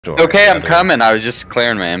Okay, I'm coming. I was just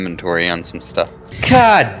clearing my inventory on some stuff.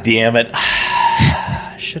 God damn it.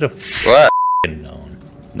 Should have known.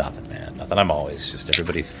 Nothing, man. Nothing. I'm always just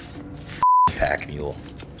everybody's pack mule.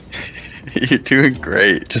 You're doing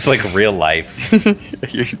great. Just like real life.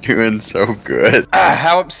 You're doing so good.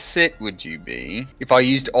 How upset would you be if I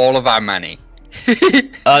used all of our money?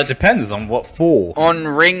 It depends on what for. On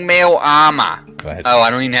ringmail armor. Go ahead. Oh, I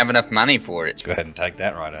don't even have enough money for it. Go ahead and take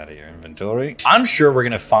that right out of your inventory. I'm sure we're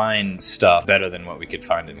gonna find stuff better than what we could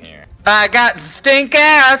find in here. I got stink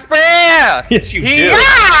ass breath! Yes, you do.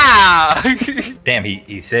 Yeah! Damn,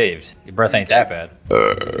 he saved. Your breath ain't that bad.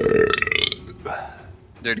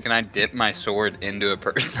 Dude, can I dip my sword into a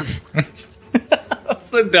person? That's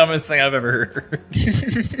the dumbest thing I've ever heard.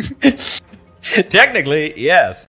 Technically, yes.